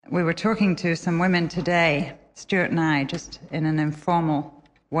We were talking to some women today, Stuart and I, just in an informal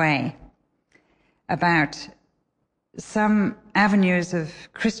way, about some avenues of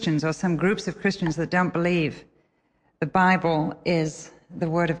Christians or some groups of Christians that don't believe the Bible is the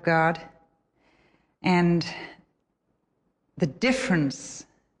Word of God, and the difference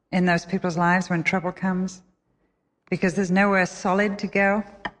in those people's lives when trouble comes, because there's nowhere solid to go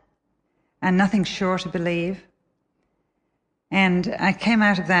and nothing sure to believe. And I came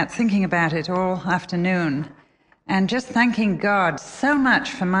out of that thinking about it all afternoon and just thanking God so much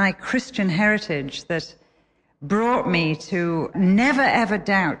for my Christian heritage that brought me to never ever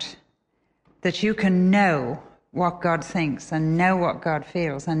doubt that you can know what God thinks and know what God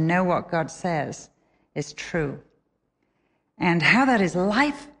feels and know what God says is true. And how that is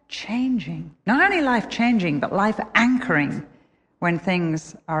life-changing. Not only life-changing, but life-anchoring when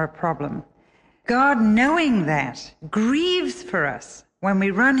things are a problem. God, knowing that, grieves for us when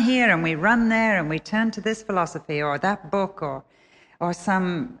we run here and we run there and we turn to this philosophy or that book or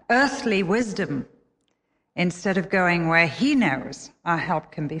some earthly wisdom instead of going where he knows our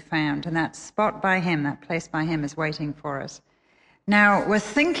help can be found. And that spot by him, that place by him is waiting for us. Now, we're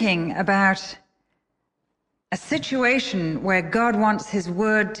thinking about a situation where God wants his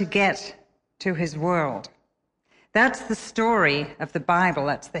word to get to his world. That's the story of the Bible.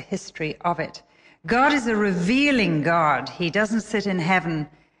 That's the history of it. God is a revealing God. He doesn't sit in heaven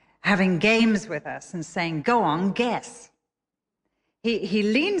having games with us and saying, go on, guess. He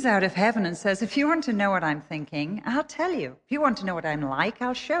leans out of heaven and says, if you want to know what I'm thinking, I'll tell you. If you want to know what I'm like,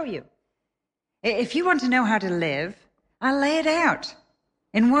 I'll show you. If you want to know how to live, I'll lay it out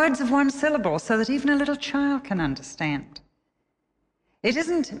in words of one syllable so that even a little child can understand. It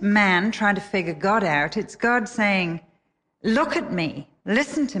isn't man trying to figure God out. It's God saying, look at me,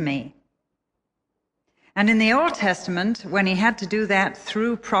 listen to me. And in the Old Testament, when he had to do that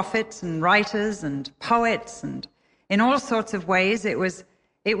through prophets and writers and poets and in all sorts of ways, it was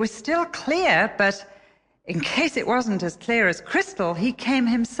still clear, but in case it wasn't as clear as crystal, he came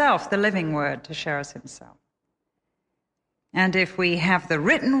himself, the living word, to show us himself. And if we have the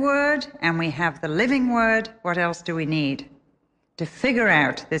written word and we have the living word, what else do we need to figure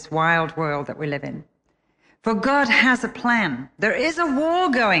out this wild world that we live in? For God has a plan. There is a war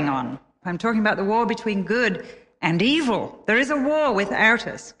going on. I'm talking about the war between good and evil. There is a war without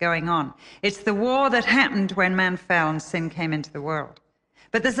us going on. It's the war that happened when man fell and sin came into the world.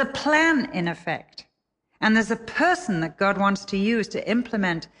 But there's a plan in effect. And there's a person that God wants to use to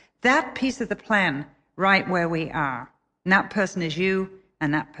implement that piece of the plan right where we are. And that person is you,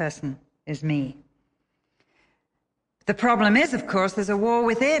 and that person is me. The problem is, of course, there's a war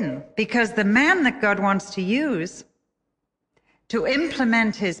within, because the man that God wants to use to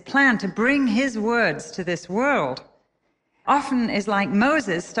implement his plan, to bring his words to this world, often is like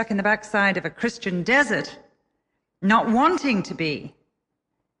Moses stuck in the backside of a Christian desert, not wanting to be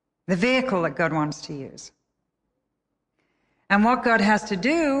the vehicle that God wants to use. And what God has to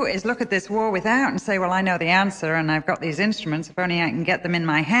do is look at this war without and say, well, I know the answer and I've got these instruments. If only I can get them in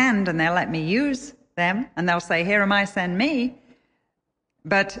my hand and they'll let me use them. And they'll say, here am I, send me.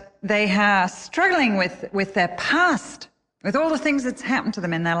 But they are struggling with their past, with all the things that's happened to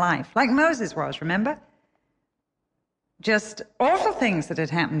them in their life, like Moses was, remember? Just awful things that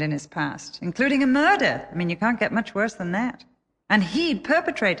had happened in his past, including a murder. I mean, you can't get much worse than that. And he'd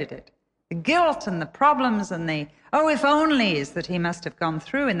perpetrated it. The guilt and the problems and the if-onlys that he must have gone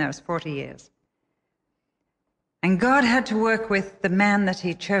through in those 40 years. And God had to work with the man that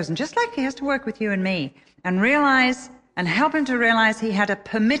he'd chosen, just like he has to work with you and me, and realize and help him to realize he had a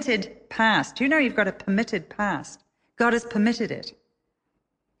permitted past. You know you've got a permitted past. God has permitted it.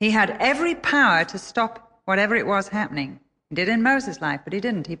 He had every power to stop whatever it was happening. He did in Moses' life, but he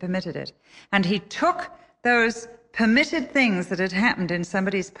didn't. He permitted it. And he took those permitted things that had happened in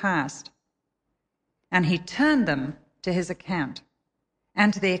somebody's past, and he turned them to his account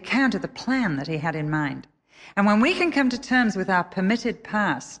and to the account of the plan that he had in mind. And when we can come to terms with our permitted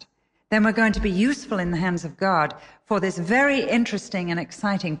past, then we're going to be useful in the hands of God for this very interesting and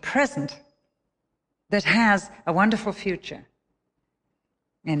exciting present that has a wonderful future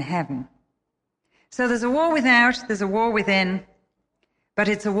in heaven. So there's a war without, there's a war within, but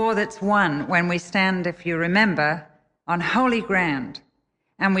it's a war that's won when we stand, if you remember, on holy ground,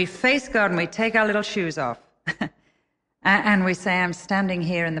 and we face God and we take our little shoes off, and we say, I'm standing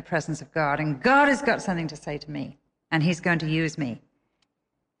here in the presence of God, and God has got something to say to me, and he's going to use me.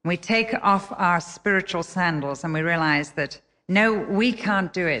 We take off our spiritual sandals and we realize that no, we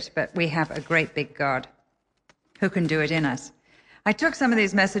can't do it, but we have a great big God who can do it in us. I took some of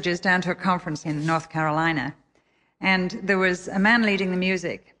these messages down to a conference in North Carolina, and there was a man leading the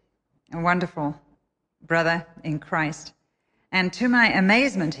music, a wonderful brother in Christ. And to my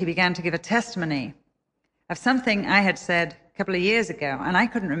amazement, he began to give a testimony of something I had said a couple of years ago, and I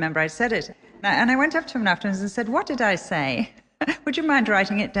couldn't remember I said it. And I went up to him afterwards and said, "What did I say? Would you mind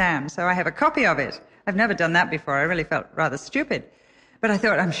writing it down?" So I have a copy of it. I've never done that before. I really felt rather stupid. But I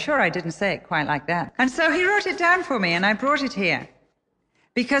thought, I'm sure I didn't say it quite like that. And so he wrote it down for me, and I brought it here,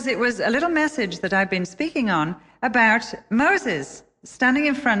 because it was a little message that I've been speaking on about Moses standing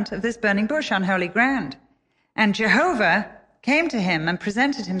in front of this burning bush on holy ground. And Jehovah came to him and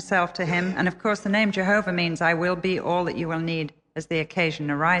presented himself to him. And of course, the name Jehovah means I will be all that you will need as the occasion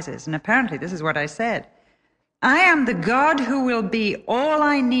arises. And apparently this is what I said. I am the God who will be all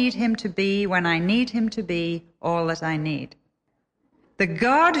I need him to be when I need him to be all that I need. The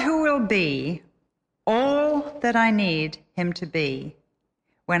God who will be all that I need him to be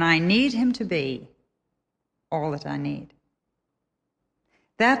when I need him to be all that I need.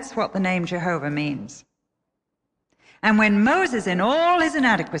 That's what the name Jehovah means. And when Moses, in all his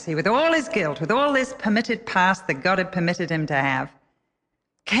inadequacy, with all his guilt, with all this permitted past that God had permitted him to have,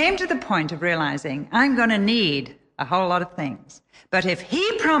 came to the point of realizing, I'm going to need a whole lot of things. But if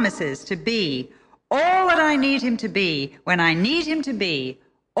he promises to be all that I need him to be, when I need him to be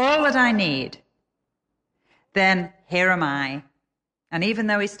all that I need, then here am I. And even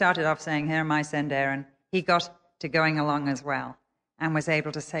though he started off saying, here am I, send Aaron, he got to going along as well and was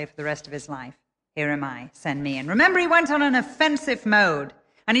able to say for the rest of his life, here am I, send me. And remember, he went on an offensive mode,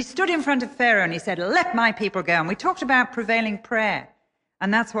 and he stood in front of Pharaoh and he said, let my people go. And we talked about prevailing prayer,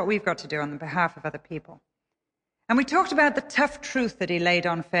 and that's what we've got to do on behalf of other people. And we talked about the tough truth that he laid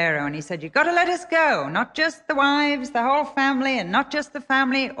on Pharaoh, and he said, you've got to let us go, not just the wives, the whole family, and not just the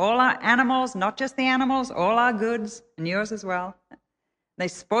family, all our animals, not just the animals, all our goods, and yours as well. They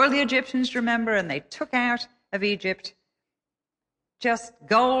spoiled the Egyptians, remember, and they took out of Egypt just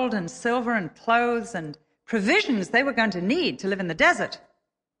gold and silver and clothes and provisions they were going to need to live in the desert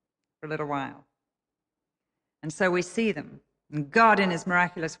for a little while. And so we see them, and God in his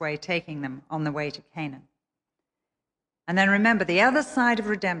miraculous way taking them on the way to Canaan. And then remember, the other side of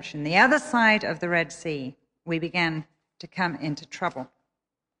redemption, the other side of the Red Sea, we began to come into trouble.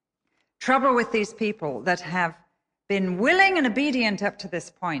 Trouble with these people that have been willing and obedient up to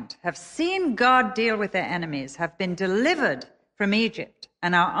this point, have seen God deal with their enemies, have been delivered from Egypt,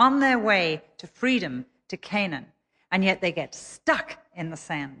 and are on their way to freedom, to Canaan. And yet they get stuck in the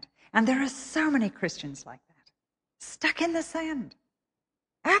sand. And there are so many Christians like that. Stuck in the sand.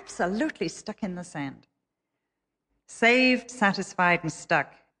 Absolutely stuck in the sand. Saved, satisfied, and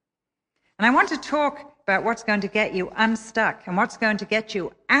stuck. And I want to talk about what's going to get you unstuck and what's going to get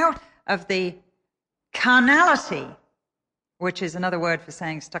you out of the carnality, which is another word for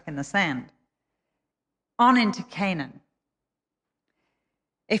saying stuck in the sand, on into Canaan.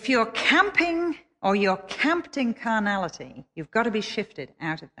 If you're camping or you're camped in carnality, you've got to be shifted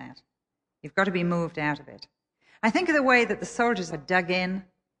out of that. You've got to be moved out of it. I think of the way that the soldiers are dug in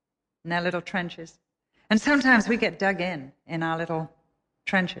their little trenches. And sometimes we get dug in our little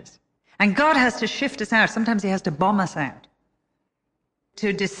trenches. And God has to shift us out. Sometimes he has to bomb us out,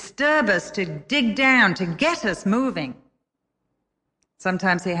 to disturb us, to dig down, to get us moving.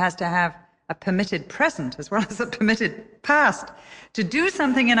 Sometimes he has to have a permitted present as well as a permitted past to do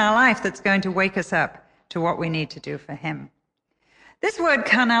something in our life that's going to wake us up to what we need to do for him. This word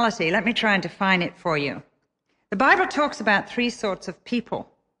carnality, let me try and define it for you. The Bible talks about three sorts of people: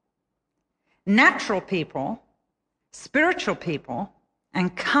 natural people, spiritual people,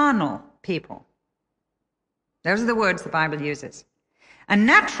 and carnal people. Those are the words the Bible uses. A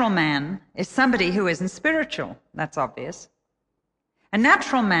natural man is somebody who isn't spiritual. That's obvious. A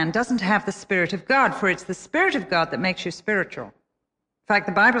natural man doesn't have the Spirit of God, for it's the Spirit of God that makes you spiritual. In fact,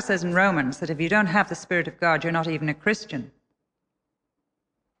 the Bible says in Romans that if you don't have the Spirit of God, you're not even a Christian.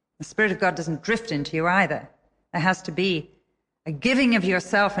 The Spirit of God doesn't drift into you either. There has to be a giving of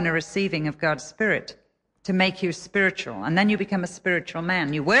yourself and a receiving of God's Spirit to make you spiritual, and then you become a spiritual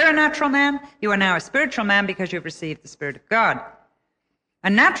man. You were a natural man, you are now a spiritual man because you've received the Spirit of God. A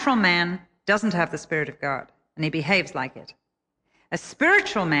natural man doesn't have the Spirit of God, and he behaves like it. A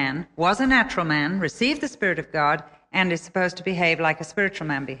spiritual man was a natural man, received the Spirit of God, and is supposed to behave like a spiritual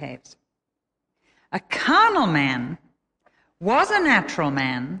man behaves. A carnal man was a natural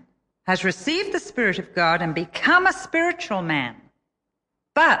man, has received the Spirit of God and become a spiritual man,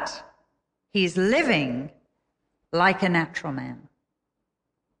 but he's living like a natural man.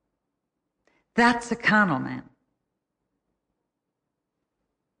 That's a carnal man.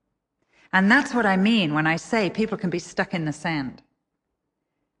 And that's what I mean when I say people can be stuck in the sand.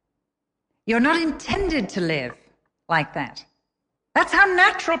 You're not intended to live like that. That's how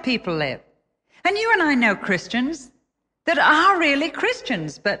natural people live. And you and I know Christians that are really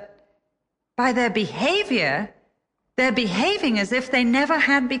Christians, but by their behavior, they're behaving as if they never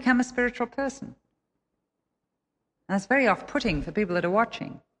had become a spiritual person. And that's very off-putting for people that are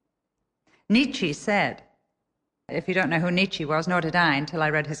watching. Nietzsche said, if you don't know who Nietzsche was, nor did I until I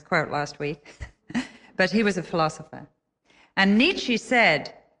read his quote last week, but he was a philosopher. And Nietzsche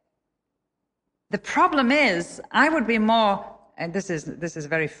said, the problem is, I would be more, and this is a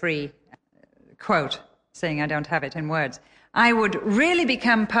very free quote, saying I don't have it in words, I would really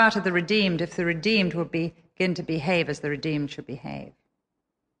become part of the redeemed if the redeemed would begin to behave as the redeemed should behave.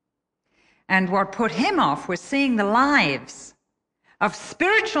 And what put him off was seeing the lives of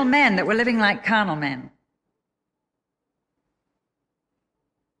spiritual men that were living like carnal men,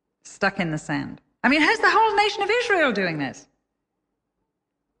 stuck in the sand. I mean, how's the whole nation of Israel doing this?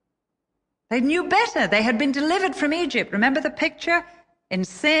 They knew better. They had been delivered from Egypt. Remember the picture? In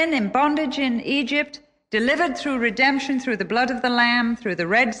sin, in bondage in Egypt, delivered through redemption, through the blood of the Lamb, through the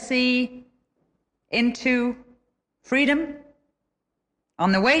Red Sea, into freedom.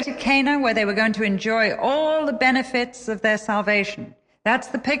 On the way to Canaan, where they were going to enjoy all the benefits of their salvation. That's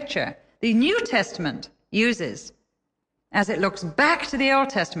the picture the New Testament uses as it looks back to the Old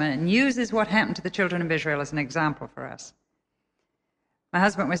Testament and uses what happened to the children of Israel as an example for us. My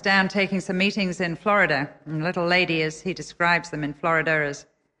husband was down taking some meetings in Florida, and a little lady, as he describes them in Florida, as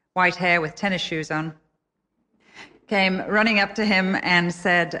white hair with tennis shoes on, came running up to him and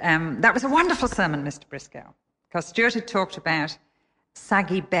said, that was a wonderful sermon, Mr. Briscoe, because Stuart had talked about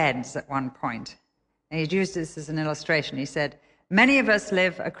saggy beds at one point. And he'd used this as an illustration. He said, many of us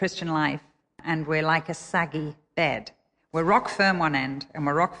live a Christian life, and we're like a saggy bed. We're rock firm one end, and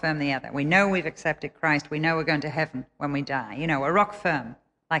we're rock firm the other. We know we've accepted Christ. We know we're going to heaven when we die. You know, we're rock firm,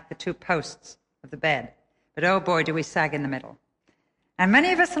 like the two posts of the bed. But oh boy, do we sag in the middle. And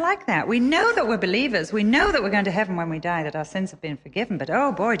many of us are like that. We know that we're believers. We know that we're going to heaven when we die, that our sins have been forgiven. But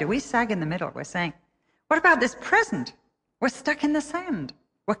oh boy, do we sag in the middle. We're saying, what about this present? We're stuck in the sand.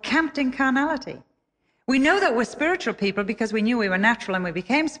 We're camped in carnality. We know that we're spiritual people because we knew we were natural and we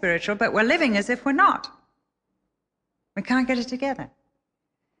became spiritual, but we're living as if we're not. We can't get it together. And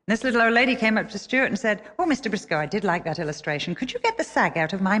this little old lady came up to Stuart and said, oh, Mr. Briscoe, I did like that illustration. Could you get the sag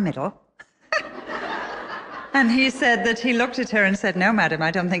out of my middle? And he said that he looked at her and said, no, madam,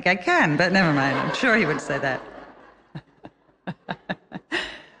 I don't think I can, but never mind. I'm sure he would say that.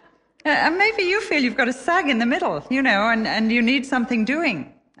 And maybe you feel you've got a sag in the middle, you know, and you need something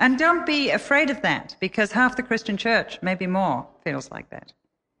doing. And don't be afraid of that, because half the Christian church, maybe more, feels like that.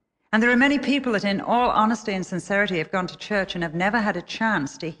 And there are many people that in all honesty and sincerity have gone to church and have never had a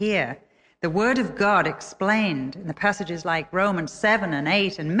chance to hear the Word of God explained in the passages like Romans 7 and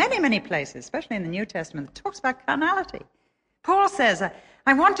 8 and many, many places, especially in the New Testament, that talks about carnality. Paul says,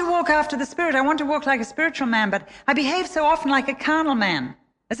 I want to walk after the Spirit. I want to walk like a spiritual man, but I behave so often like a carnal man,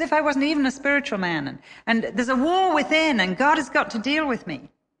 as if I wasn't even a spiritual man. And there's a war within, and God has got to deal with me.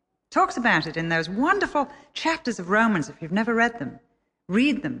 Talks about it in those wonderful chapters of Romans, if you've never read them.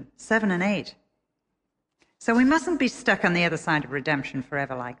 Read them, 7 and 8. So we mustn't be stuck on the other side of redemption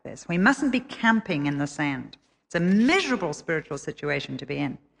forever like this. We mustn't be camping in the sand. It's a miserable spiritual situation to be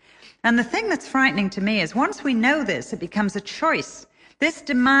in. And the thing that's frightening to me is once we know this, it becomes a choice. This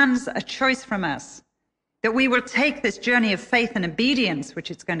demands a choice from us, that we will take this journey of faith and obedience,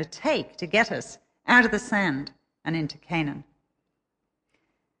 which it's going to take to get us out of the sand and into Canaan.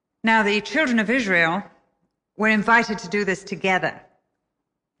 Now, the children of Israel were invited to do this together.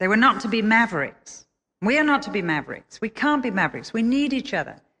 They were not to be mavericks. We are not to be mavericks. We can't be mavericks. We need each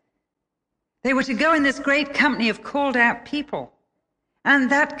other. They were to go in this great company of called out people. And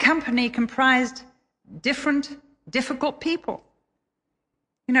that company comprised different, difficult people.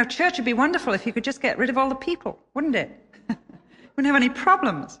 You know, church would be wonderful if you could just get rid of all the people, wouldn't it? Wouldn't have any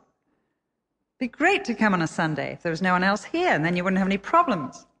problems. It'd be great to come on a Sunday if there was no one else here, and then you wouldn't have any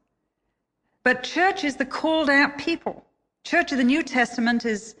problems. But church is the called out people. Church of the New Testament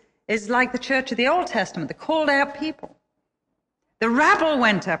is like the church of the Old Testament, the called out people. The rabble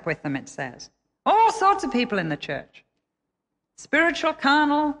went up with them, it says. All sorts of people in the church. Spiritual,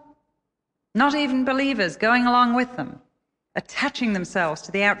 carnal, not even believers going along with them, attaching themselves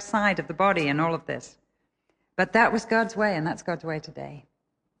to the outside of the body and all of this. But that was God's way, and that's God's way today.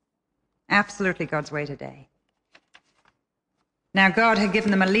 Absolutely God's way today. Now, God had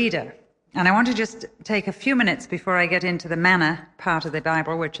given them a leader. And I want to just take a few minutes before I get into the manna part of the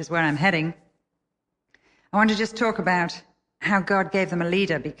Bible, which is where I'm heading. I want to just talk about how God gave them a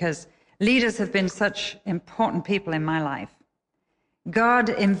leader, because leaders have been such important people in my life. God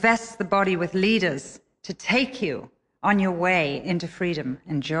invests the body with leaders to take you on your way into freedom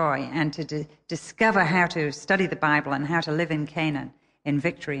and joy, and to discover how to study the Bible and how to live in Canaan in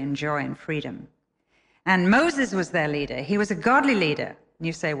victory and joy and freedom. And Moses was their leader. He was a godly leader. And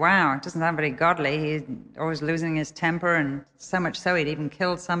you say, wow, it doesn't sound very godly. He's always losing his temper, and so much so he'd even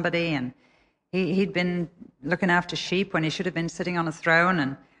killed somebody, and he'd been looking after sheep when he should have been sitting on a throne.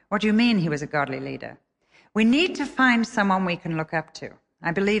 And what do you mean he was a godly leader? We need to find someone we can look up to.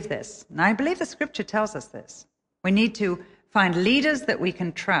 I believe this. And I believe the scripture tells us this. We need to find leaders that we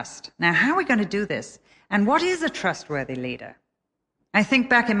can trust. Now, how are we going to do this? And what is a trustworthy leader? I think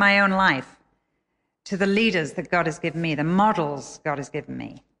back in my own life to the leaders that God has given me, the models God has given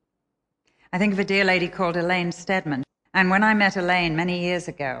me. I think of a dear lady called Elaine Stedman. And when I met Elaine many years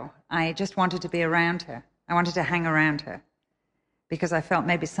ago, I just wanted to be around her. I wanted to hang around her because I felt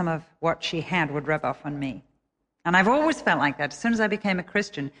maybe some of what she had would rub off on me. And I've always felt like that. As soon as I became a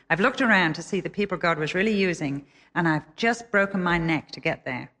Christian, I've looked around to see the people God was really using, and I've just broken my neck to get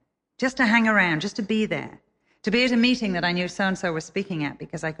there, just to hang around, just to be there, to be at a meeting that I knew so-and-so was speaking at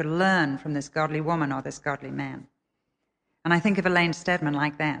because I could learn from this godly woman or this godly man. And I think of Elaine Stedman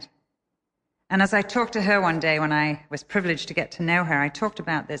like that. And as I talked to her one day when I was privileged to get to know her, I talked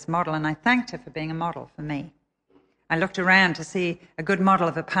about this model, and I thanked her for being a model for me. I looked around to see a good model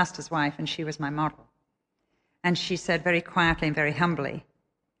of a pastor's wife, and she was my model. And she said very quietly and very humbly,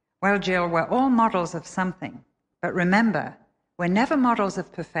 well, Jill, we're all models of something, but remember, we're never models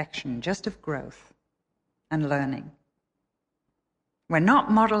of perfection, just of growth and learning. We're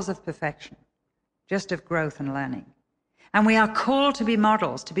not models of perfection, just of growth and learning. And we are called to be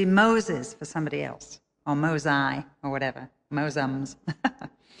models, to be Moses for somebody else, or Mosai, or whatever, Mosums.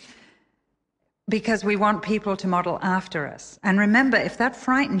 Because we want people to model after us. And remember, if that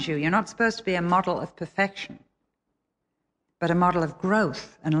frightens you, you're not supposed to be a model of perfection, but a model of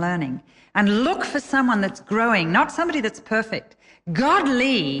growth and learning. And look for someone that's growing, not somebody that's perfect.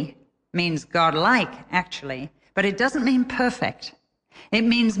 Godly means godlike, actually, but it doesn't mean perfect. It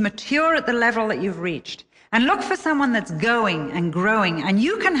means mature at the level that you've reached. And look for someone that's going and growing. And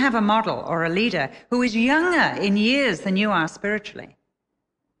you can have a model or a leader who is younger in years than you are spiritually,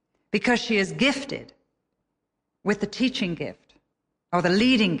 because she is gifted with the teaching gift, or the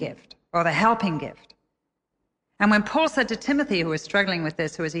leading gift, or the helping gift. And when Paul said to Timothy, who was struggling with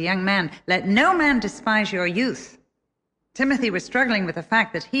this, who was a young man, let no man despise your youth. Timothy was struggling with the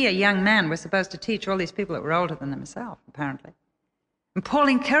fact that he, a young man, was supposed to teach all these people that were older than himself, apparently. And Paul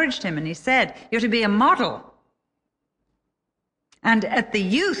encouraged him, and he said, you're to be a model. And at the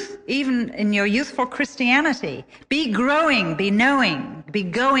youth, even in your youthful Christianity, be growing, be knowing, be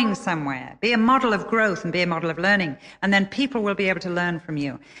going somewhere, be a model of growth and be a model of learning, and then people will be able to learn from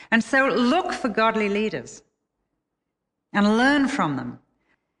you. And so look for godly leaders and learn from them.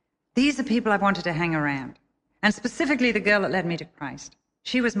 These are people I've wanted to hang around, and specifically the girl that led me to Christ.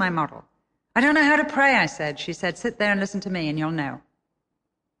 She was my model. I don't know how to pray, I said. She said, sit there and listen to me and you'll know.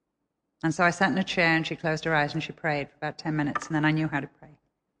 And so I sat in a chair and she closed her eyes and she prayed for about 10 minutes, and then I knew how to pray.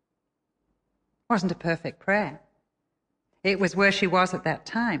 It wasn't a perfect prayer. It was where she was at that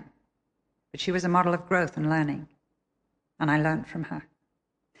time. But she was a model of growth and learning. And I learned from her.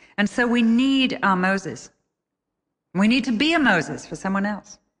 And so we need our Moses. We need to be a Moses for someone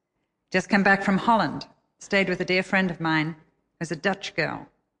else. Just come back from Holland. Stayed with a dear friend of mine who's a Dutch girl.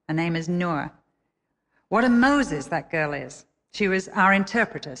 Her name is Noor. What a Moses that girl is. She was our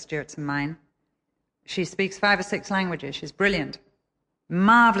interpreter, Stuart's and mine. She speaks 5 or 6 languages. She's brilliant.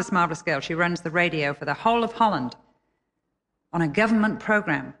 Marvelous, marvelous girl. She runs the radio for the whole of Holland on a government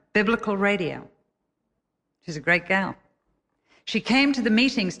program, biblical radio. She's a great gal. She came to the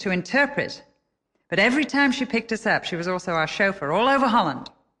meetings to interpret, but every time she picked us up, she was also our chauffeur all over Holland,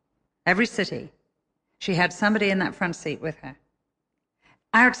 every city. She had somebody in that front seat with her.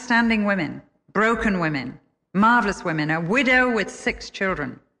 Outstanding women, broken women, marvelous women, a widow with 6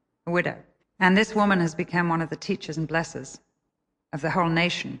 children, a widow. And this woman has become one of the teachers and blessers of the whole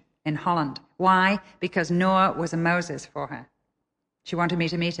nation in Holland. Why? Because Noor was a Moses for her. She wanted me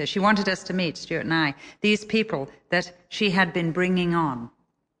to meet her. She wanted us to meet, Stuart and I, these people that she had been bringing on.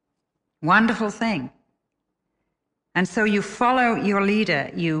 Wonderful thing. And so you follow your leader,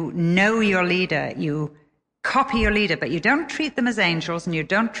 you know your leader, you copy your leader, but you don't treat them as angels and you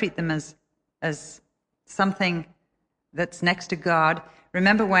don't treat them as something that's next to God.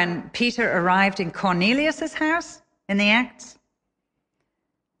 Remember when Peter arrived in Cornelius' house in the Acts?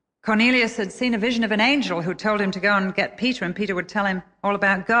 Cornelius had seen a vision of an angel who told him to go and get Peter, and Peter would tell him all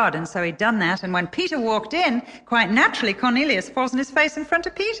about God. And so he'd done that. And when Peter walked in, quite naturally, Cornelius falls on his face in front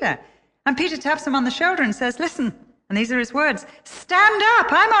of Peter. And Peter taps him on the shoulder and says, listen, and these are his words, stand up,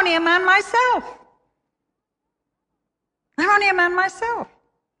 I'm only a man myself. I'm only a man myself.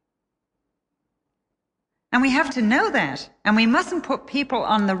 And we have to know that. And we mustn't put people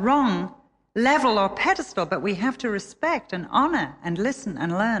on the wrong level or pedestal, but we have to respect and honor and listen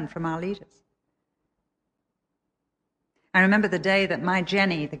and learn from our leaders. I remember the day that my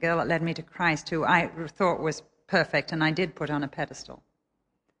Jenny, the girl that led me to Christ, who I thought was perfect and I did put on a pedestal,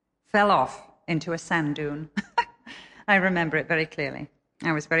 fell off into a sand dune. I remember it very clearly.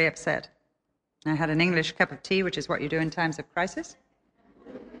 I was very upset. I had an English cup of tea, which is what you do in times of crisis.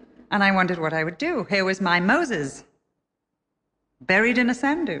 And I wondered what I would do. Here was my Moses, buried in a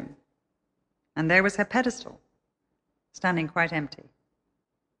sand dune. And there was her pedestal, standing quite empty.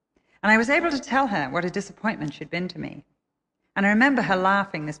 And I was able to tell her what a disappointment she'd been to me. And I remember her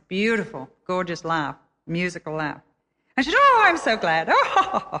laughing, this beautiful, gorgeous laugh, musical laugh. And she said, "Oh, I'm so glad.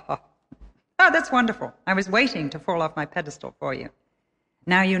 Oh, that's wonderful. I was waiting to fall off my pedestal for you.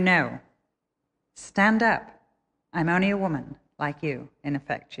 Now you know. Stand up. I'm only a woman like you, in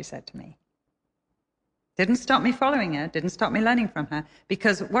effect," she said to me. Didn't stop me following her, didn't stop me learning from her,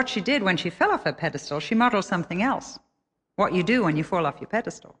 because what she did when she fell off her pedestal, she modeled something else. What you do when you fall off your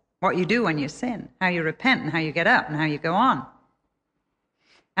pedestal, what you do when you sin, how you repent and how you get up and how you go on.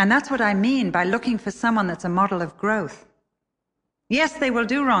 And that's what I mean by looking for someone that's a model of growth. Yes, they will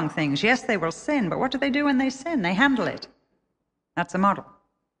do wrong things. Yes, they will sin. But what do they do when they sin? They handle it. That's a model.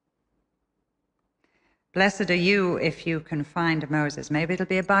 Blessed are you if you can find Moses. Maybe it'll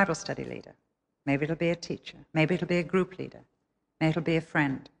be a Bible study leader. Maybe it'll be a teacher. Maybe it'll be a group leader. Maybe it'll be a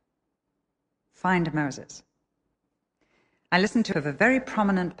friend. Find Moses. I listened to a very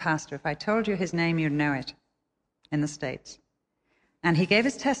prominent pastor. If I told you his name, you'd know it, in the States. And he gave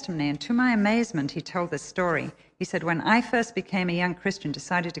his testimony, and to my amazement, he told this story. He said, when I first became a young Christian,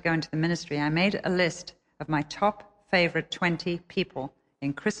 decided to go into the ministry, I made a list of my top favorite 20 people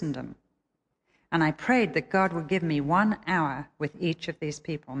in Christendom. And I prayed that God would give me 1 hour with each of these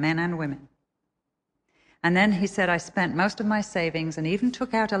people, men and women. And then he said, I spent most of my savings and even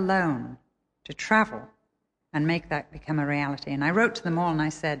took out a loan to travel and make that become a reality. And I wrote to them all and I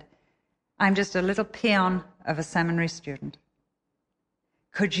said, I'm just a little peon of a seminary student.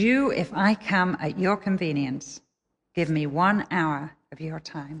 Could you, if I come at your convenience, give me 1 hour of your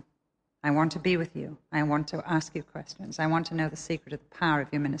time? I want to be with you. I want to ask you questions. I want to know the secret of the power of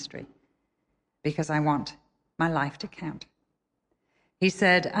your ministry, because I want my life to count. He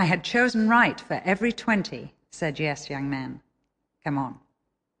said, I had chosen right for every 20, said, yes, young man, come on.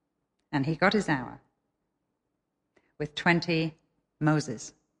 And he got his hour with 20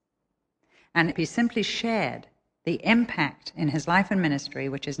 Moses. And he simply shared the impact in his life and ministry,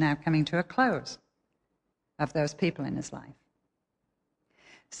 which is now coming to a close, of those people in his life.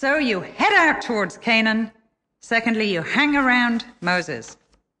 So you head out towards Canaan. Secondly, you hang around Moses.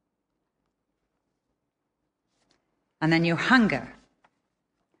 And then you hunger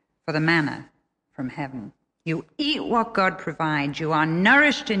for the manna from heaven. You eat what God provides. You are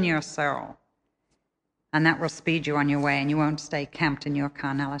nourished in your soul. And that will speed you on your way, and you won't stay camped in your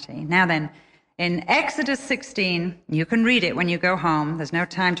carnality. Now then, in Exodus 16, you can read it when you go home. There's no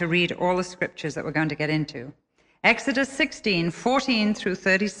time to read all the scriptures that we're going to get into. Exodus 16, 14 through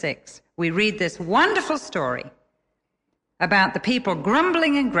 36, we read this wonderful story about the people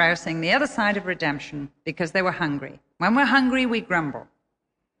grumbling and grousing, the other side of redemption, because they were hungry. When we're hungry, we grumble.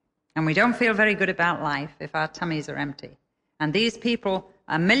 And we don't feel very good about life if our tummies are empty. And these people,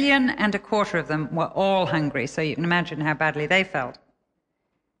 1.25 million of them, were all hungry, so you can imagine how badly they felt.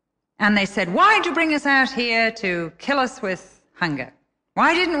 And they said, why did you bring us out here to kill us with hunger?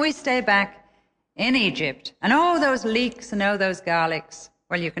 Why didn't we stay back in Egypt? And oh, those leeks and oh, those garlics.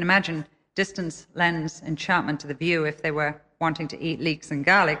 Well, you can imagine distance lends enchantment to the view if they were wanting to eat leeks and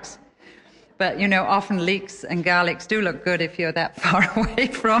garlics. But, you know, often leeks and garlics do look good if you're that far away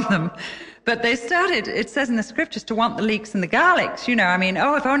from them. But they started, it says in the scriptures, to want the leeks and the garlics. You know, I mean,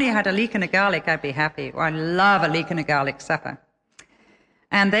 oh, if only I had a leek and a garlic, I'd be happy. Well, I love a leek and a garlic supper.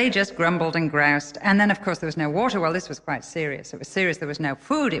 And they just grumbled and groused. And then, of course, there was no water. Well, this was quite serious. It was serious there was no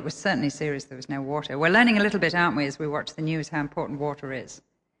food. It was certainly serious there was no water. We're learning a little bit, aren't we, as we watch the news, how important water is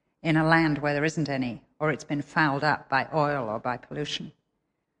in a land where there isn't any, or it's been fouled up by oil or by pollution.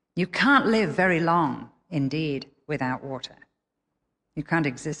 You can't live very long, indeed, without water. You can't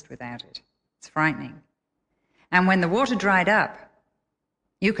exist without it. It's frightening. And when the water dried up,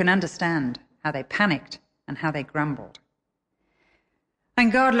 you can understand how they panicked and how they grumbled.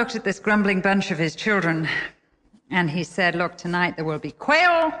 And God looked at this grumbling bunch of his children, and he said, look, tonight there will be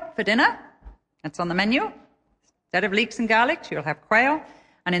quail for dinner. That's on the menu. Instead of leeks and garlics, you'll have quail.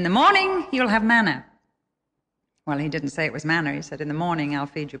 And in the morning, you'll have manna. Well, he didn't say it was manna. He said, in the morning, I'll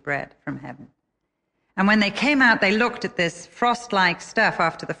feed you bread from heaven. And when they came out, they looked at this frost-like stuff.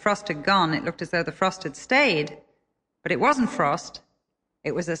 After the frost had gone, it looked as though the frost had stayed. But it wasn't frost.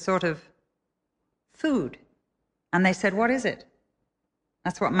 It was a sort of food. And they said, "What is it?"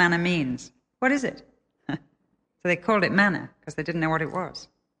 That's what manna means. What is it? So they called it manna because they didn't know what it was.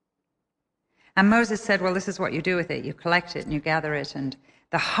 And Moses said, "Well, this is what you do with it. You collect it and you gather it." And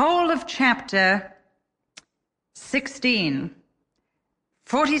the whole of chapter 16,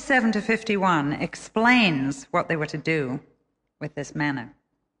 47 to 51, explains what they were to do with this manna.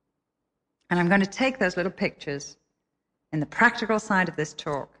 And I'm going to take those little pictures in the practical side of this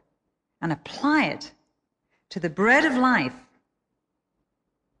talk and apply it to the bread of life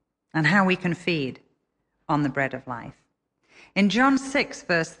and how we can feed on the bread of life. In John 6,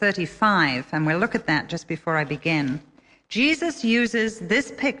 verse 35, and we'll look at that just before I begin, Jesus uses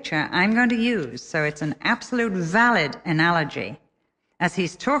this picture I'm going to use, so it's an absolute valid analogy, as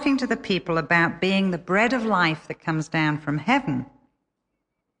he's talking to the people about being the bread of life that comes down from heaven.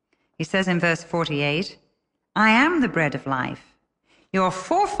 He says in verse 48, "I am the bread of life. Your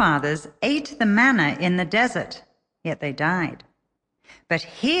forefathers ate the manna in the desert, yet they died. But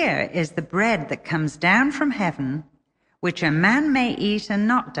here is the bread that comes down from heaven, which a man may eat and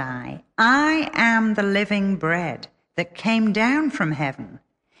not die. I am the living bread that came down from heaven.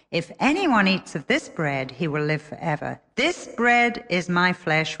 If anyone eats of this bread, he will live forever. This bread is my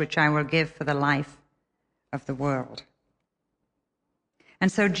flesh, which I will give for the life of the world."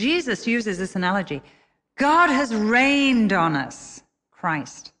 And so Jesus uses this analogy. God has rained on us,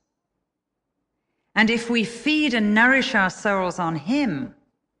 Christ. And if we feed and nourish our souls on him,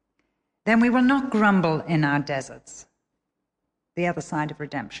 then we will not grumble in our deserts, the other side of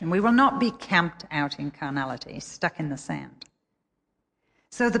redemption. We will not be camped out in carnality, stuck in the sand.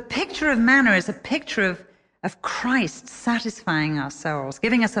 So the picture of manna is a picture of Christ satisfying our souls,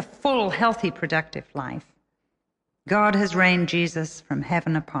 giving us a full, healthy, productive life. God has rained Jesus from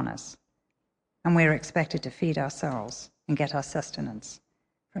heaven upon us, and we're expected to feed our souls and get our sustenance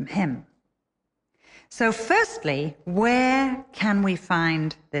from him. So firstly, where can we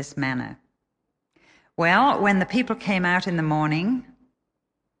find this manna? Well, when the people came out in the morning,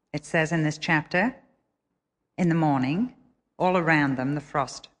 it says in this chapter, in the morning, all around them the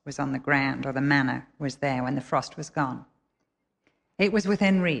frost was on the ground, or the manna was there when the frost was gone. It was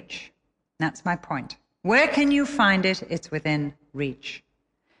within reach. That's my point. Where can you find it? It's within reach.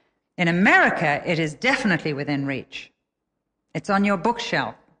 In America, it is definitely within reach. It's on your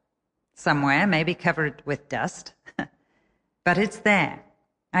bookshelf somewhere, maybe covered with dust, but it's there.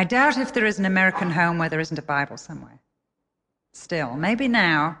 I doubt if there is an American home where there isn't a Bible somewhere. Still, maybe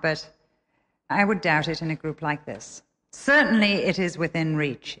now, but I would doubt it in a group like this. Certainly it is within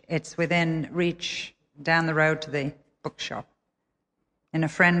reach. It's within reach down the road to the bookshop, in a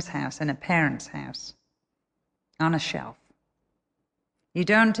friend's house, in a parent's house, on a shelf. You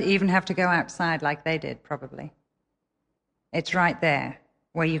don't even have to go outside like they did, probably. It's right there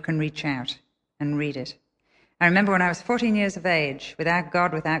where you can reach out and read it. I remember when I was 14 years of age, without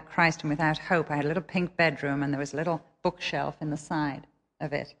God, without Christ, and without hope, I had a little pink bedroom, and there was a little bookshelf in the side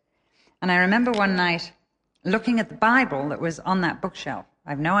of it. And I remember one night looking at the Bible that was on that bookshelf.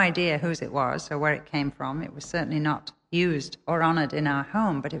 I have no idea whose it was or where it came from. It was certainly not used or honored in our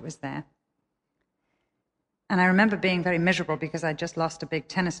home, but it was there. And I remember being very miserable because I just lost a big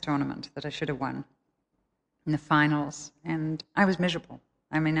tennis tournament that I should have won in the finals, and I was miserable.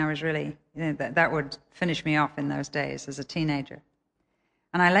 I mean, I was really, that would finish me off in those days as a teenager.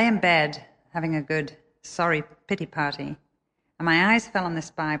 And I lay in bed having a good sorry pity party, and my eyes fell on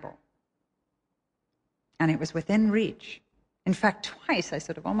this Bible. And it was within reach. In fact, twice I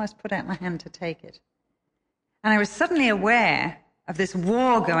sort of almost put out my hand to take it. And I was suddenly aware of this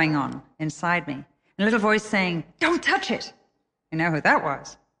war going on inside me. And a little voice saying, "Don't touch it." You know who that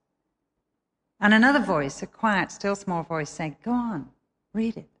was. And another voice, a quiet, still small voice, saying, "Go on.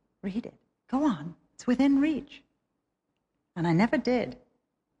 Read it. Go on. It's within reach." And I never did.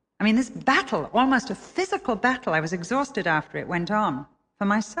 I mean, this battle, almost a physical battle, I was exhausted after it, went on for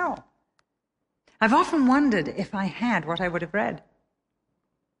my soul. I've often wondered if I had what I would have read.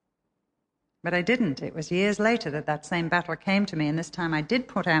 But I didn't. It was years later that same battle came to me, and this time I did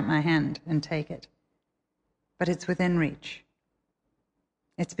put out my hand and take it. But it's within reach.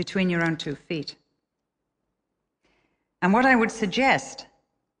 It's between your own 2 feet. And what I would suggest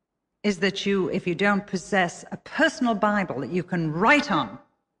is that you, if you don't possess a personal Bible that you can write on,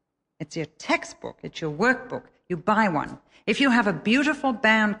 it's your textbook, it's your workbook, you buy one. If you have a beautiful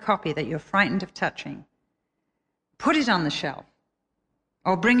bound copy that you're frightened of touching, put it on the shelf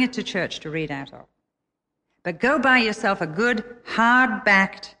or bring it to church to read out of. But go buy yourself a good,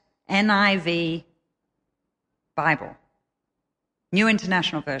 hard-backed NIV Bible. New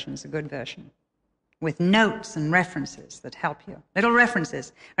International Version is a good version, with notes and references that help you. Little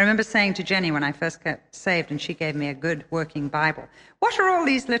references. I remember saying to Jenny when I first got saved and she gave me a good working Bible, what are all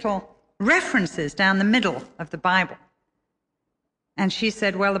these little references down the middle of the Bible? And she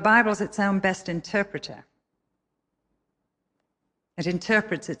said, well, the Bible's its own best interpreter. It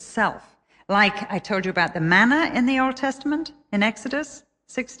interprets itself. Like I told you about the manna in the Old Testament, in Exodus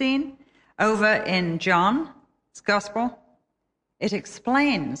 16, over in John's Gospel. It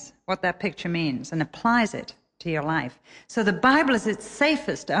explains what that picture means and applies it to your life. So the Bible is its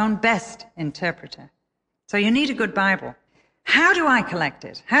safest, own best interpreter. So you need a good Bible. How do I collect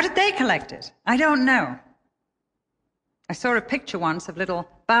it? How did they collect it? I don't know. I saw a picture once of little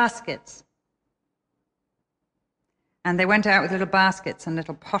baskets. And they went out with little baskets and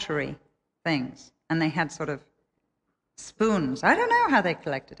little pottery things. And they had sort of spoons. I don't know how they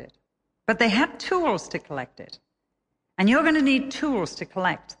collected it. But they had tools to collect it. And you're going to need tools to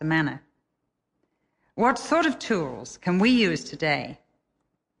collect the manna. What sort of tools can we use today?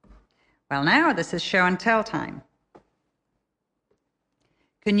 Well, now this is show and tell time.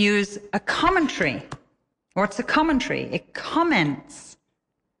 You can use a commentary. What's a commentary? It comments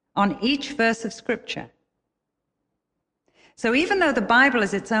on each verse of Scripture. So even though the Bible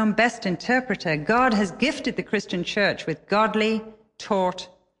is its own best interpreter, God has gifted the Christian church with godly, taught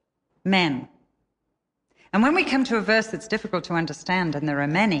men. And when we come to a verse that's difficult to understand, and there are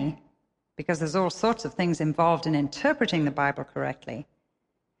many, because there's all sorts of things involved in interpreting the Bible correctly,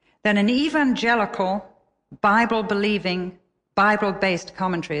 then an evangelical, Bible-believing, Bible-based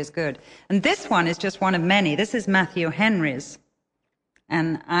commentary is good. And this one is just one of many. This is Matthew Henry's.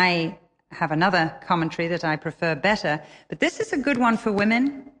 And I have another commentary that I prefer better. But this is a good one for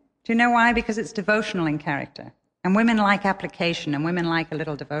women. Do you know why? Because it's devotional in character. And women like application, and women like a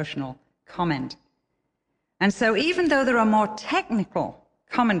little devotional comment. And so even though there are more technical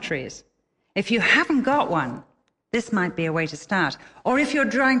commentaries, if you haven't got one, this might be a way to start. Or if you're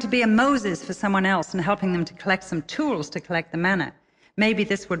trying to be a Moses for someone else and helping them to collect some tools to collect the manna, maybe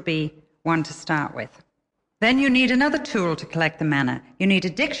this would be one to start with. Then you need another tool to collect the manna. You need a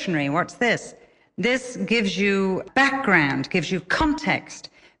dictionary. What's this? This gives you background, gives you context,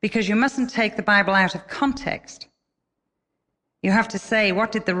 because you mustn't take the Bible out of context. You have to say,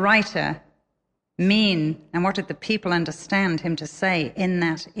 what did the writer mean and what did the people understand him to say in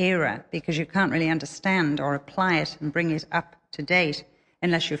that era? Because you can't really understand or apply it and bring it up to date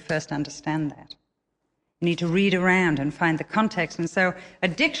unless you first understand that. You need to read around and find the context. And so a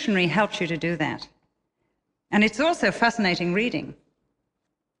dictionary helps you to do that. And it's also fascinating reading.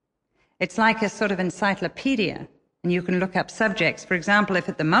 It's like a sort of encyclopedia, and you can look up subjects. For example, if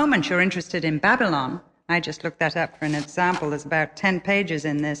at the moment you're interested in Babylon, I just looked that up for an example. There's about 10 pages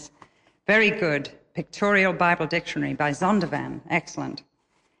in this very good pictorial Bible dictionary by Zondervan. Excellent.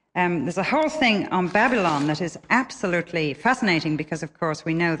 There's a whole thing on Babylon that is absolutely fascinating because, of course,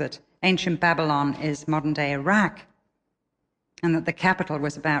 we know that ancient Babylon is modern-day Iraq and that the capital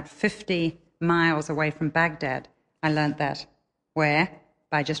was about 50 miles away from Baghdad. I learned that. Where?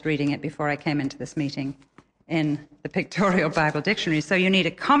 By just reading it before I came into this meeting in the pictorial Bible dictionary. So you need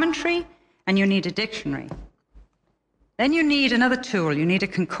a commentary and you need a dictionary. Then you need another tool. You need a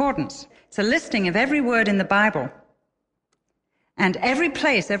concordance. It's a listing of every word in the Bible. And every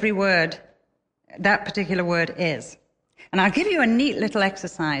place, every word, that particular word is. And I'll give you a neat little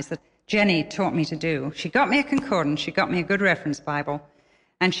exercise that Jenny taught me to do. She got me a concordance. She got me a good reference Bible.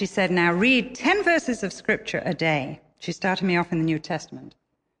 And she said, now read 10 verses of Scripture a day. She started me off in the New Testament.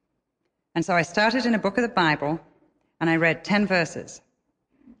 And so I started in a book of the Bible, and I read 10 verses.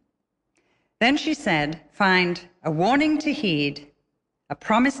 Then she said, find a warning to heed, a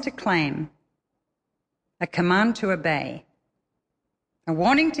promise to claim, a command to obey. A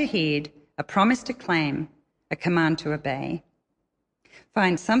warning to heed, a promise to claim, a command to obey.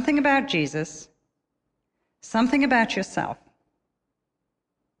 Find something about Jesus, something about yourself.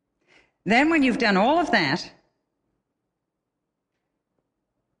 Then when you've done all of that,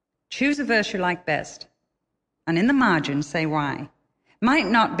 choose a verse you like best, and in the margin say why. Might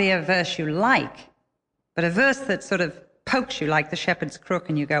not be a verse you like, but a verse that sort of pokes you like the shepherd's crook,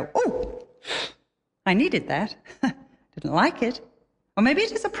 and you go, oh, I needed that. Didn't like it. Or maybe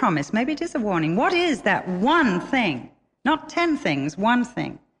it is a promise, maybe it is a warning. What is that one thing? Not 10 things, one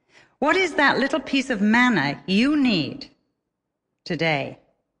thing. What is that little piece of manna you need today?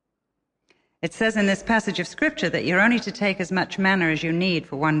 It says in this passage of Scripture that you're only to take as much manna as you need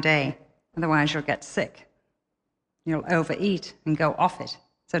for one day. Otherwise, you'll get sick. You'll overeat and go off it.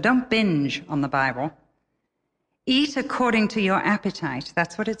 So don't binge on the Bible. Eat according to your appetite.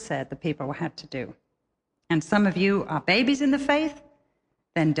 That's what it said the people had to do. and some of you are babies in the faith,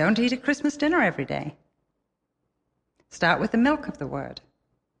 then don't eat a Christmas dinner every day. Start with the milk of the word.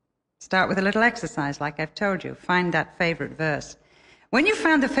 Start with a little exercise like I've told you. Find that favorite verse. When you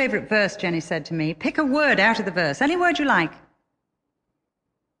found the favorite verse, Jenny said to me, pick a word out of the verse, any word you like.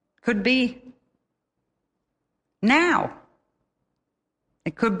 Could be now.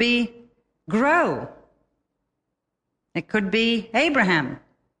 It could be grow. It could be Abraham.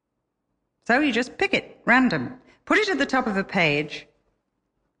 So you just pick it, random. Put it at the top of a page.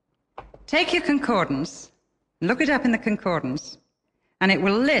 Take your concordance, look it up in the concordance, and it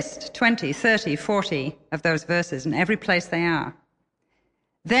will list 20, 30, 40 of those verses in every place they are.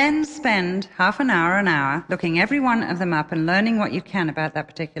 Then spend half an hour, looking every one of them up and learning what you can about that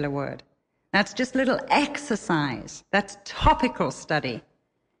particular word. That's just little exercise. That's topical study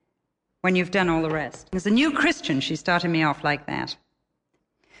when you've done all the rest. As a new Christian, she started me off like that.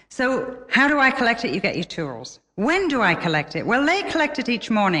 So how do I collect it? You get your tools. When do I collect it? Well, they collect it each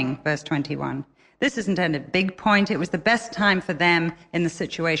morning, verse 21. This isn't a big point. It was the best time for them in the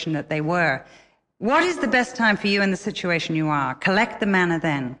situation that they were. What is the best time for you in the situation you are? Collect the manna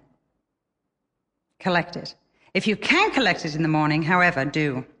then. Collect it. If you can collect it in the morning, however,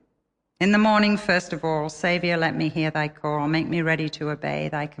 do. In the morning, first of all, Saviour, let me hear thy call. Make me ready to obey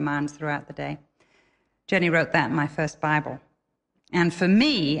thy commands throughout the day. Jenny wrote that in my first Bible. And for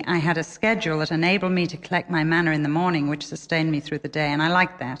me, I had a schedule that enabled me to collect my manna in the morning, which sustained me through the day. And I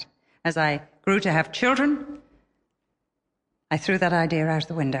liked that. As I grew to have children, I threw that idea out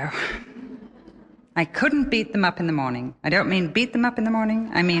the window. I couldn't beat them up in the morning. I don't mean beat them up in the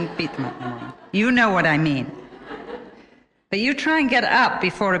morning. I mean beat them up in the morning. You know what I mean. But you try and get up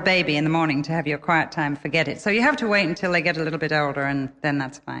before a baby in the morning to have your quiet time, forget it. So you have to wait until they get a little bit older, and then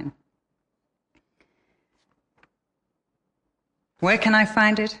that's fine. Where can I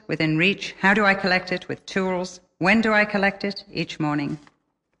find it? Within reach. How do I collect it? With tools. When do I collect it? Each morning.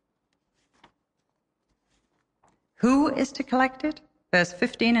 Who is to collect it? Verse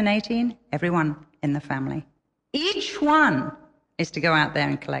 15 and 18, everyone in the family. Each one is to go out there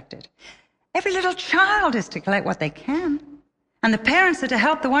and collect it. Every little child is to collect what they can. And the parents are to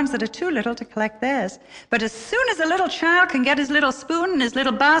help the ones that are too little to collect theirs. But as soon as a little child can get his little spoon and his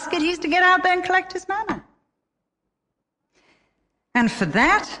little basket, he's to get out there and collect his manna. And for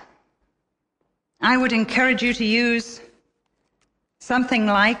that, I would encourage you to use something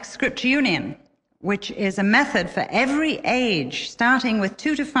like Scripture Union, which is a method for every age, starting with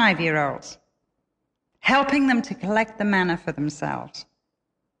 2 to 5-year-olds, helping them to collect the manna for themselves.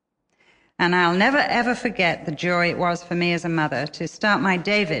 And I'll never, ever forget the joy it was for me as a mother to start my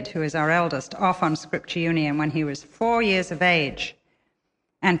David, who is our eldest, off on Scripture Union when he was 4 years of age.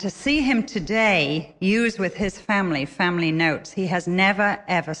 And to see him today use with his family notes, he has never,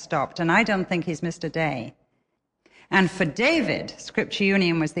 ever stopped. And I don't think he's missed a day. And for David, Scripture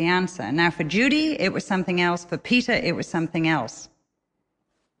Union was the answer. Now for Judy, it was something else. For Peter, it was something else.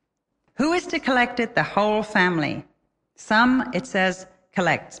 Who is to collect it? The whole family. Some, it says,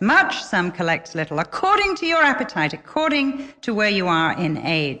 collects much, some collects little, according to your appetite, according to where you are in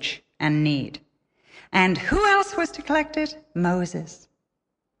age and need. And who else was to collect it? Moses.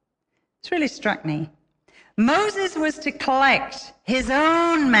 It's really struck me. Moses was to collect his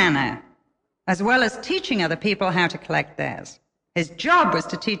own manna, as well as teaching other people how to collect theirs. His job was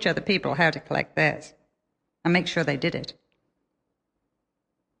to teach other people how to collect theirs and make sure they did it.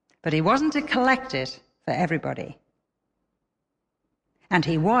 But he wasn't to collect it for everybody. And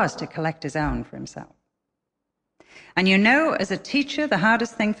he was to collect his own for himself. And you know, as a teacher, the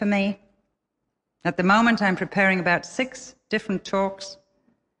hardest thing for me, at the moment I'm preparing about 6 different talks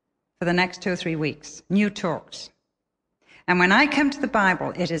for the next 2 or 3 weeks, new talks. And when I come to the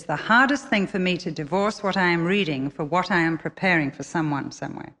Bible, it is the hardest thing for me to divorce what I am reading for what I am preparing for someone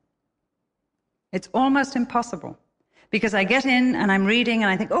somewhere. It's almost impossible, because I get in and I'm reading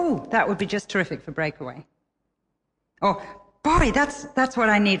and I think, oh, that would be just terrific for Breakaway. Or, boy, that's what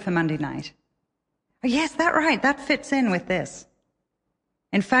I need for Monday night. Oh, yes, that's right, that fits in with this.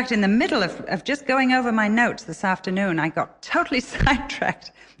 In fact, in the middle of just going over my notes this afternoon, I got totally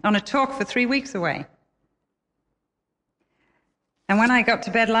sidetracked on a talk for 3 weeks away. And when I got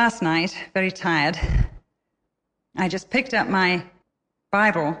to bed last night, very tired, I just picked up my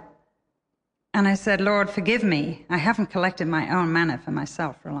Bible and I said, Lord, forgive me. I haven't collected my own manna for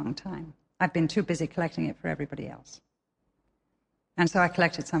myself for a long time. I've been too busy collecting it for everybody else. And so I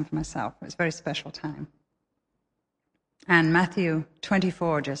collected some for myself. It was a very special time. And Matthew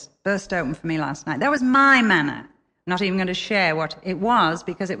 24 just burst open for me last night. That was my manna. I'm not even going to share what it was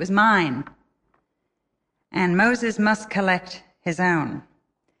because it was mine. And Moses must collect his own.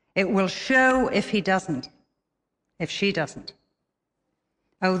 It will show if he doesn't. if she doesn't.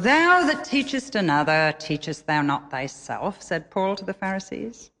 O thou that teachest another, teachest thou not thyself, said Paul to the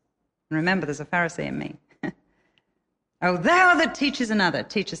Pharisees. And remember, there's a Pharisee in me. O thou that teachest another,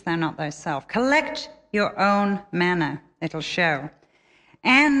 teachest thou not thyself. Collect your own manna, it'll show.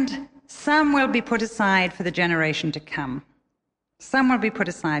 And some will be put aside for the generation to come. Some will be put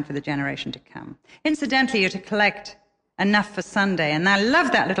aside for the generation to come. Incidentally, you're to collect enough for Sunday. And I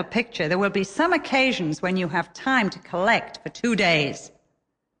love that little picture. There will be some occasions when you have time to collect for 2 days.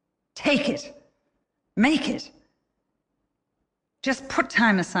 Take it. Make it. Just put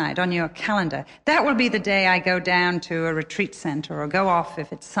time aside on your calendar. That will be the day I go down to a retreat center or go off,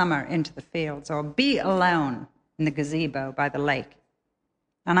 if it's summer, into the fields, or be alone in the gazebo by the lake.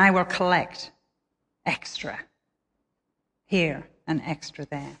 And I will collect extra here and extra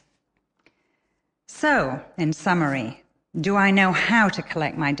there. So, in summary, do I know how to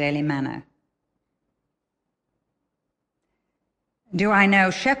collect my daily manna? Do I know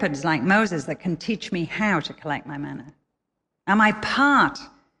shepherds like Moses that can teach me how to collect my manna? Am I part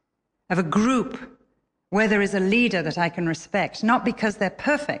of a group where there is a leader that I can respect, not because they're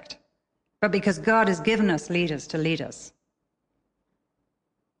perfect, but because God has given us leaders to lead us?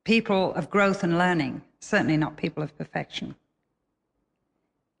 People of growth and learning, certainly not people of perfection.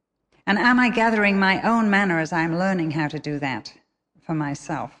 And am I gathering my own manna as I'm learning how to do that for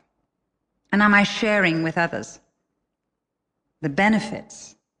myself? And am I sharing with others the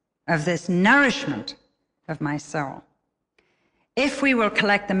benefits of this nourishment of my soul? If we will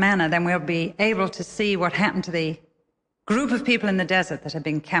collect the manna, then we'll be able to see what happened to the group of people in the desert that had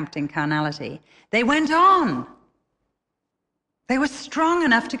been camped in carnality. They went on. They were strong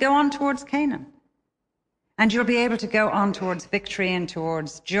enough to go on towards Canaan. And you'll be able to go on towards victory and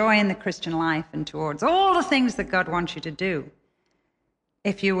towards joy in the Christian life and towards all the things that God wants you to do,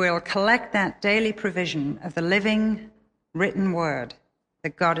 if you will collect that daily provision of the living, written word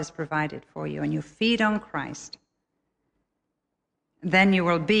that God has provided for you, and you feed on Christ. Then you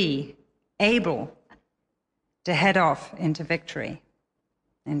will be able to head off into victory,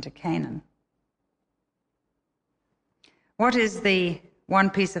 into Canaan. What is the one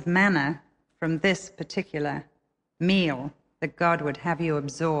piece of manna from this particular meal that God would have you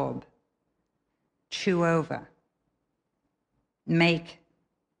absorb, chew over, make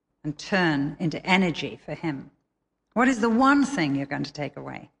and turn into energy for Him? What is the one thing you're going to take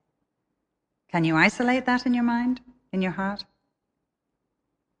away? Can you isolate that in your mind, in your heart?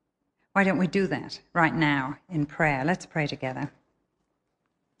 Why don't we do that right now in prayer? Let's pray together.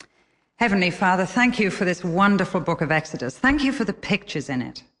 Heavenly Father, thank you for this wonderful book of Exodus. Thank you for the pictures in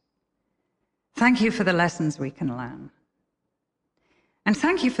it. Thank you for the lessons we can learn. And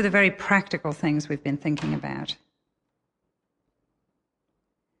thank you for the very practical things we've been thinking about.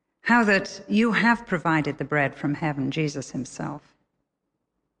 How that you have provided the bread from heaven, Jesus himself,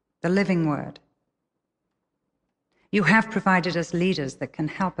 the living word. You have provided us leaders that can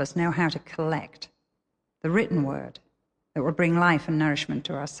help us know how to collect the written word that will bring life and nourishment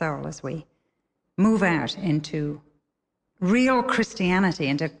to our soul as we move out into real Christianity,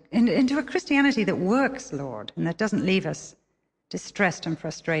 into a Christianity that works, Lord, and that doesn't leave us distressed and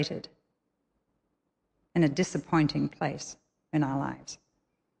frustrated in a disappointing place in our lives.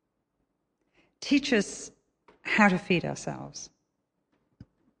 Teach us how to feed ourselves,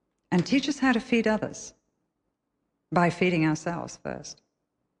 and teach us how to feed others by feeding ourselves first.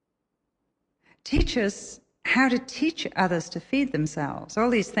 Teach us how to teach others to feed themselves. All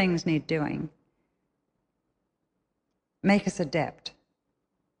these things need doing. Make us adept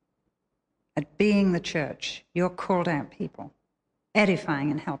at being the church, your called out people,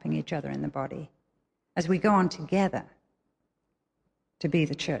 edifying and helping each other in the body as we go on together to be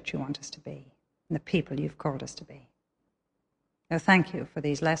the church you want us to be and the people you've called us to be. Oh, thank you for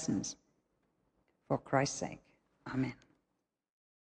these lessons. For Christ's sake. Amen.